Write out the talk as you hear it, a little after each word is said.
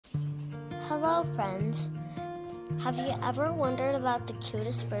Hello, friends. Have you ever wondered about the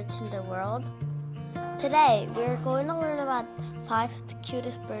cutest birds in the world? Today, we're going to learn about 5 of the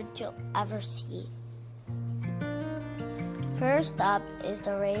cutest birds you'll ever see. First up is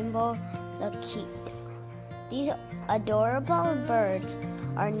the rainbow loquet. These adorable birds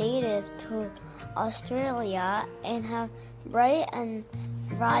are native to Australia and have bright and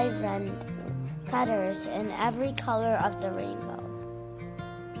vibrant feathers in every color of the rainbow.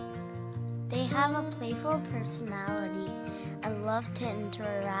 They have a playful personality and love to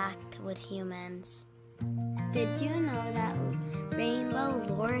interact with humans. Did you know that rainbow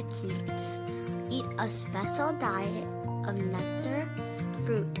lorikeets eat a special diet of nectar,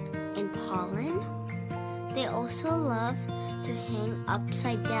 fruit, and pollen? They also love to hang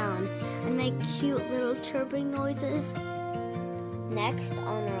upside down and make cute little chirping noises. Next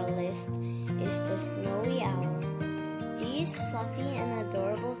on our list is the snowy owl. These fluffy and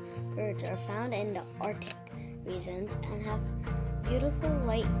adorable birds are found in the Arctic regions and have beautiful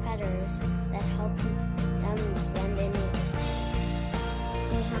white feathers that help them blend in with the snow.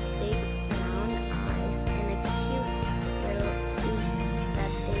 They have big brown eyes and a cute little beak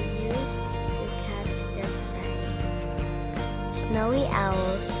that they use to catch their prey. Snowy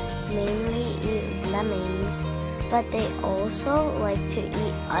owls mainly eat lemmings, but they also like to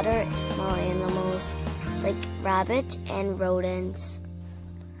eat other small animals like rabbits and rodents.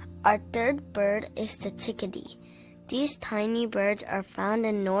 Our third bird is the chickadee. These tiny birds are found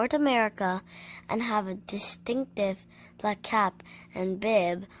in North America and have a distinctive black cap and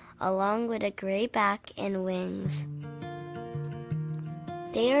bib along with a gray back and wings.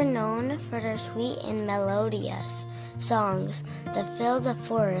 They are known for their sweet and melodious songs that fill the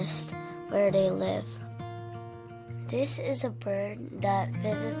forest where they live. This is a bird that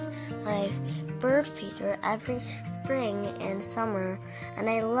visits my bird feeder every spring and summer, and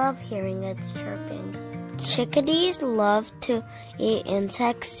I love hearing its chirping. Chickadees love to eat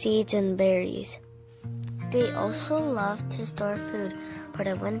insects, seeds, and berries. They also love to store food for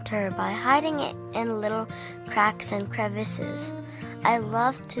the winter by hiding it in little cracks and crevices. I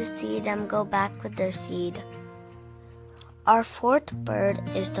love to see them go back with their seed. Our fourth bird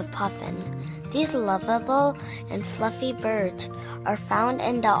is the puffin. These lovable and fluffy birds are found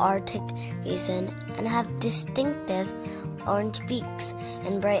in the Arctic region and have distinctive orange beaks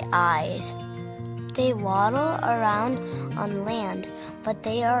and bright eyes. They waddle around on land, but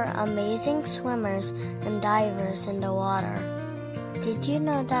they are amazing swimmers and divers in the water. Did you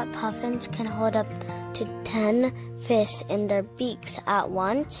know that puffins can hold up to 10 fish in their beaks at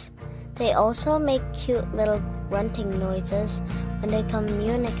once? They also make cute little grunting noises when they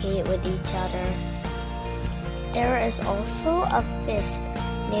communicate with each other. There is also a fish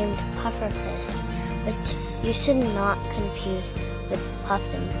named pufferfish, which you should not confuse with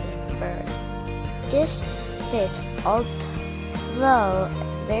puffin bird. This fish, although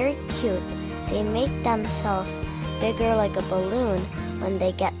very cute, they make themselves bigger like a balloon when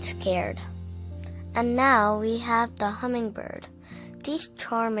they get scared. And now we have the hummingbird. These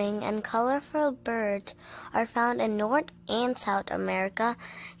charming and colorful birds are found in North and South America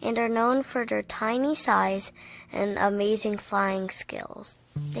and are known for their tiny size and amazing flying skills.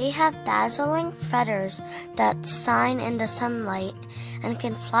 They have dazzling feathers that shine in the sunlight and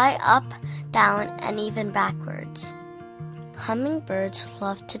can fly up, down, and even backwards. Hummingbirds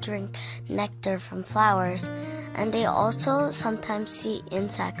love to drink nectar from flowers, and they also sometimes eat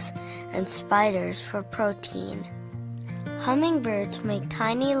insects and spiders for protein. Hummingbirds make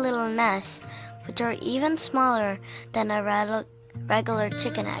tiny little nests, which are even smaller than a regular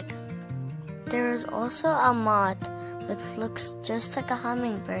chicken egg. There is also a moth which looks just like a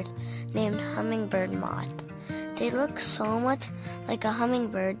hummingbird named hummingbird moth. They look so much like a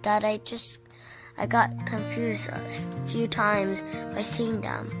hummingbird that I got confused a few times by seeing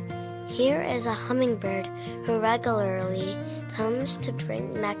them. Here is a hummingbird who regularly comes to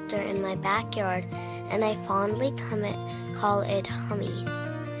drink nectar in my backyard, and I fondly call it Hummy.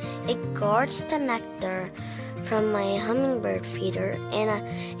 It guards the nectar from my hummingbird feeder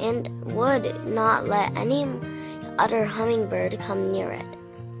and would not let any other hummingbird come near it.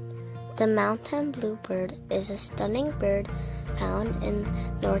 The mountain bluebird is a stunning bird found in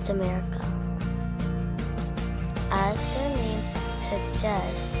North America. As their name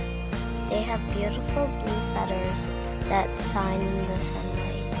suggests, they have beautiful blue feathers that shine in the sunlight.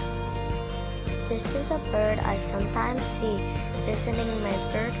 This is a bird I sometimes see visiting my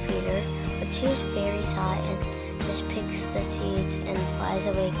bird feeder, but she is very shy and just picks the seeds and flies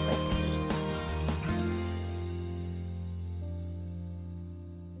away quickly.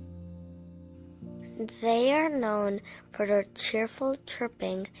 They are known for their cheerful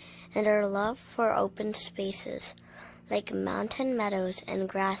chirping and their love for open spaces, like mountain meadows and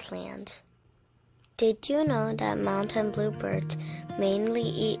grasslands. Did you know that mountain bluebirds mainly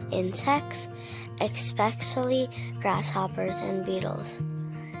eat insects, especially grasshoppers and beetles?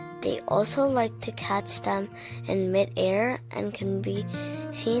 They also like to catch them in mid-air and can be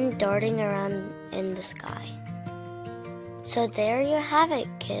seen darting around in the sky. So there you have it,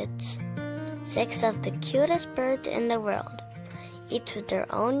 kids. 6 of the cutest birds in the world, each with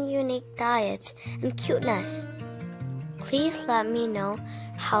their own unique diets and cuteness. Please let me know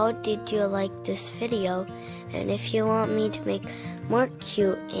how did you like this video, and if you want me to make more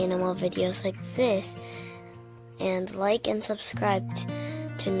cute animal videos like this, and like and subscribe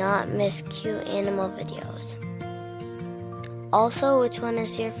to not miss cute animal videos. Also, which one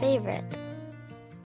is your favorite?